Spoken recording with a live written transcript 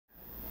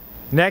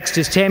Next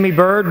is Tammy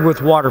Bird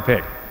with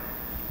WaterPik.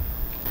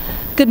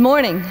 Good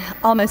morning,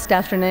 almost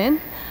afternoon.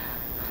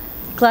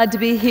 Glad to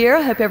be here.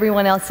 I hope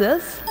everyone else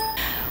is.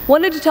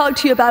 Wanted to talk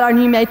to you about our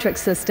new matrix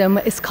system.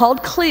 It's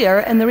called Clear,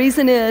 and the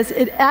reason is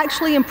it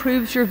actually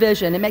improves your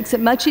vision. It makes it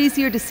much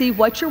easier to see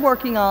what you're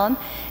working on.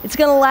 It's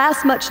going to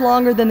last much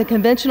longer than the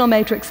conventional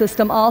matrix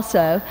system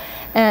also,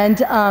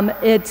 and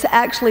it's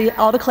actually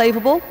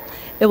autoclavable.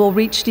 It will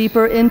reach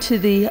deeper into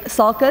the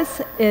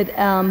sulcus. It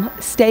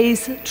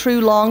stays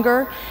true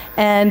longer,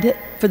 and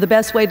for the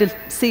best way to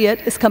see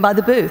it is come by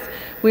the booth.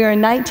 We are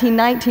in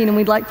 1919, and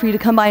we'd like for you to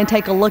come by and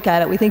take a look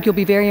at it. We think you'll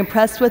be very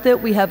impressed with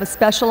it. We have a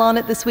special on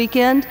it this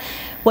weekend.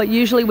 What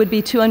usually would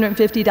be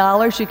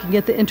 $250, you can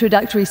get the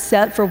introductory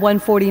set for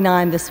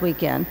 $149 this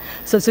weekend.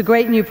 So it's a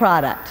great new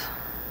product.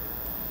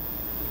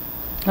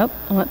 Oh,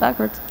 I went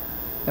backwards.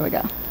 There we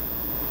go.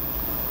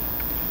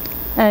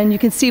 And you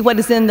can see what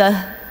is in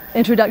the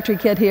introductory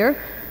kit here.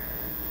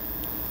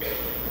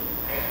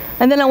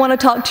 And then I want to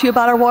talk to you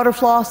about our water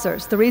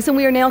flossers. The reason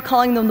we are now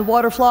calling them the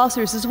water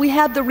flossers is we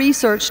have the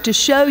research to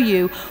show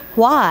you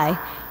why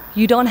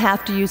you don't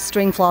have to use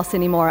string floss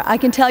anymore. I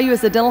can tell you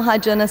as a dental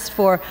hygienist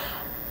for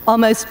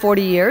almost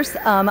 40 years,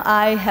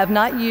 I have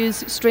not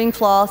used string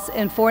floss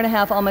in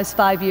 4.5, almost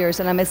 5 years,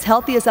 and I'm as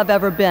healthy as I've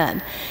ever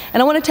been.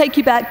 And I want to take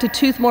you back to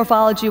Tooth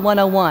Morphology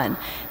 101.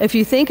 If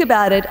you think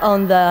about it,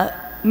 on the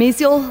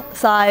mesial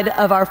side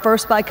of our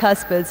first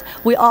bicuspids,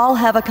 we all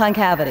have a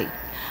concavity.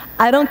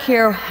 I don't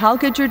care how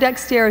good your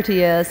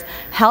dexterity is,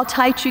 how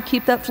tight you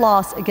keep that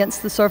floss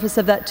against the surface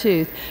of that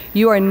tooth,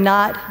 you are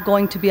not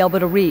going to be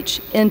able to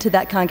reach into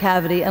that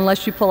concavity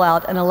unless you pull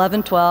out an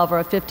 11-12 or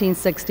a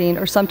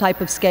 15-16 or some type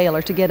of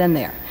scaler to get in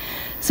there.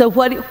 So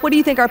what do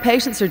you think our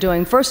patients are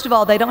doing? First of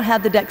all, they don't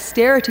have the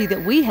dexterity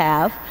that we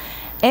have,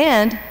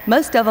 and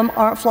most of them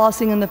aren't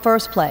flossing in the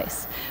first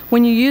place.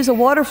 When you use a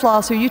water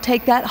flosser, you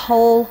take that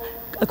whole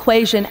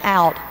equation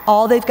out.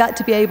 All they've got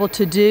to be able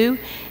to do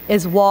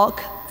is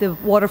walk the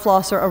water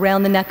flosser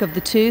around the neck of the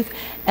tooth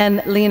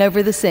and lean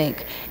over the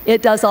sink.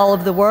 It does all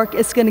of the work.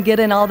 It's going to get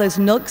in all those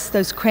nooks,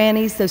 those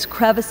crannies, those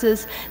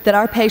crevices that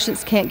our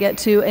patients can't get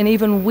to, and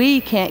even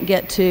we can't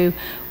get to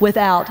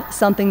without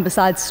something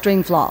besides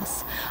string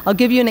floss. I'll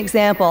give you an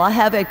example. I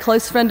have a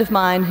close friend of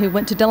mine who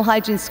went to dental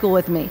hygiene school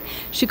with me.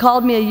 She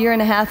called me 1.5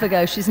 years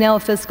ago. She's now a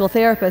physical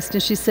therapist,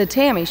 and she said,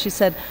 Tammy, she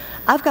said,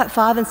 I've got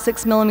 5 and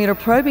 6 millimeter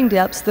probing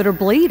depths that are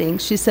bleeding.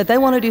 She said, they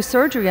want to do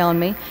surgery on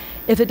me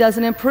if it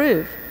doesn't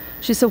improve.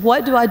 She said,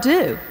 what do I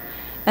do?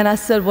 And I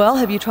said, well,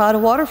 have you tried a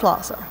water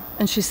flosser?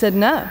 And she said,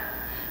 no.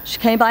 She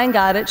came by and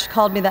got it. She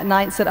called me that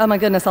night and said, oh my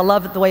goodness, I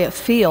love it the way it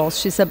feels.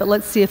 She said, but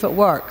let's see if it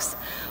works.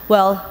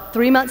 Well,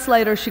 3 months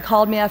later, she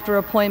called me after her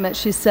appointment.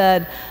 She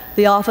said,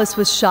 the office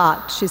was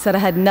shocked. She said, I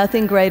had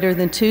nothing greater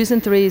than 2s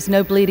and 3s,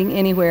 no bleeding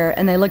anywhere.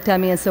 And they looked at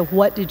me and said,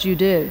 what did you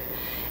do?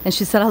 And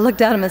she said, I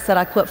looked at them and said,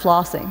 I quit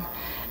flossing.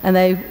 And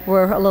they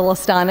were a little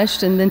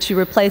astonished, and then she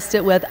replaced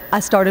it with, I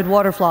started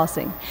water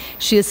flossing.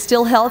 She is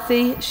still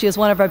healthy. She is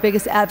one of our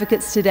biggest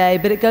advocates today,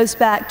 but it goes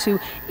back to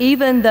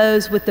even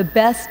those with the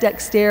best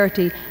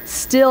dexterity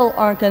still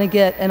aren't going to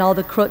get in all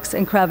the crooks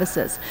and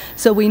crevices.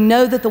 So we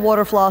know that the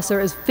water flosser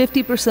is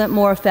 50%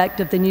 more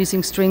effective than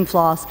using string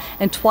floss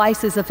and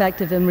twice as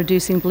effective in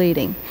reducing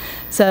bleeding.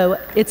 So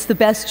it's the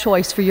best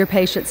choice for your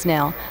patients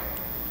now.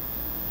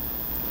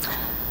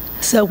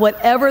 So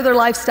whatever their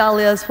lifestyle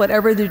is,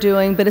 whatever they're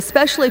doing, but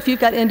especially if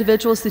you've got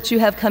individuals that you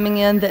have coming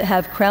in that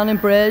have crown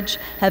and bridge,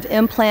 have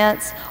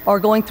implants, or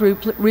going through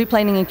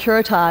replaning and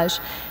curettage,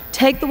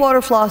 take the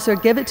water flosser,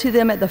 give it to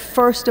them at the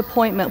first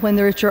appointment when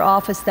they're at your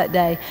office that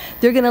day.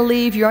 They're going to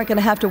leave. You aren't going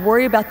to have to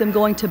worry about them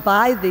going to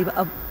buy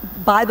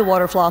the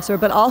water flosser,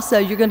 but also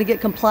you're going to get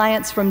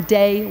compliance from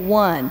day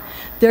one.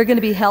 They're going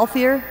to be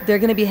healthier, they're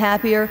going to be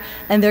happier,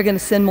 and they're going to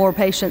send more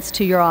patients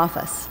to your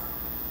office.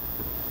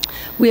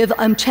 We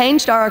have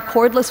changed our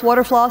cordless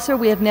water flosser.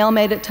 We have now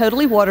made it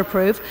totally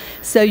waterproof,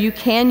 so you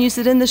can use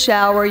it in the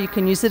shower, you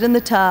can use it in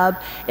the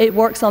tub. It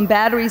works on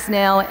batteries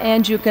now,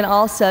 and you can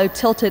also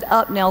tilt it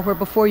up now where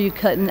before you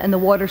couldn't, and the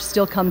water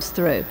still comes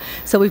through.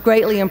 So we've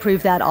greatly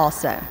improved that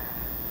also.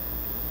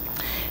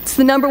 It's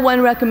the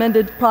 #1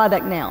 recommended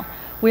product now.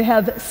 We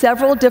have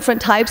several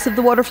different types of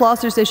the water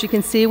flossers. As you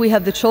can see, we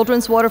have the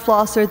children's water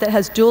flosser that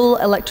has dual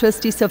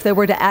electricity, so if they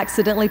were to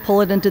accidentally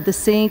pull it into the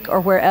sink or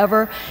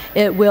wherever,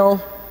 it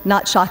will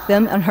not shock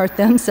them and hurt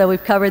them, so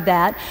we've covered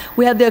that.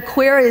 We have the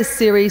Aquarius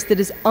series that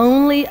is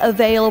only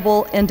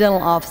available in dental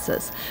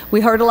offices.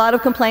 We heard a lot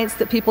of complaints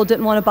that people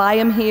didn't want to buy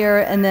them here,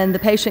 and then the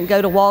patient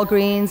go to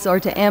Walgreens or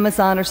to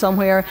Amazon or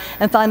somewhere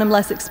and find them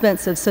less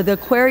expensive. So the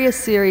Aquarius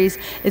series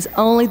is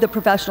only the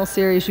professional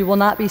series. You will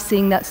not be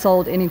seeing that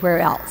sold anywhere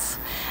else.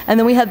 And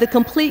then we have the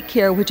Complete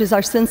Care, which is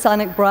our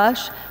Sensonic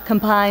brush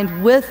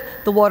combined with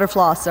the water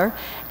flosser.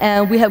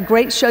 And we have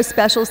great show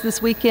specials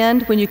this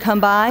weekend. When you come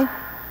by,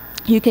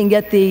 you can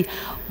get the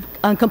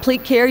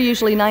Complete Care,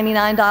 usually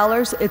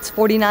 $99. It's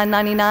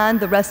 $49.99.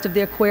 The rest of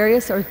the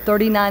Aquarius are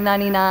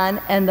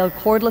 $39.99, and the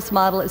cordless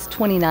model is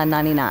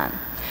 $29.99.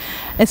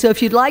 And so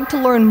if you'd like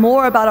to learn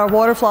more about our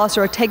water flosser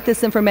or take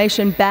this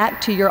information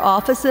back to your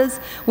offices,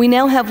 we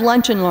now have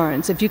lunch and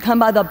learns. If you come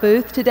by the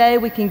booth today,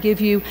 we can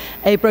give you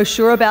a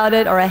brochure about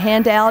it or a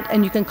handout,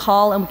 and you can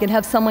call and we can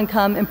have someone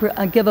come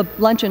and give a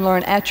lunch and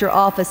learn at your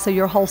office so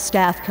your whole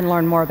staff can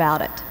learn more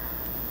about it.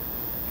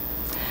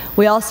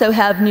 We also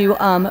have new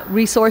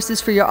resources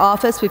for your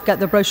office. We've got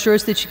the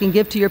brochures that you can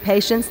give to your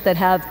patients that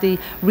have the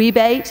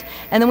rebate,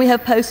 and then we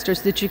have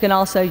posters that you can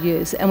also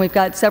use. And we've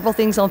got several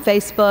things on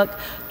Facebook,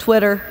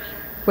 Twitter,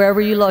 wherever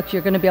you look,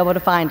 you're going to be able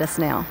to find us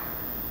now.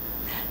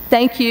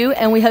 Thank you,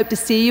 and we hope to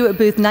see you at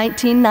booth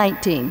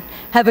 1919.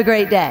 Have a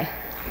great day.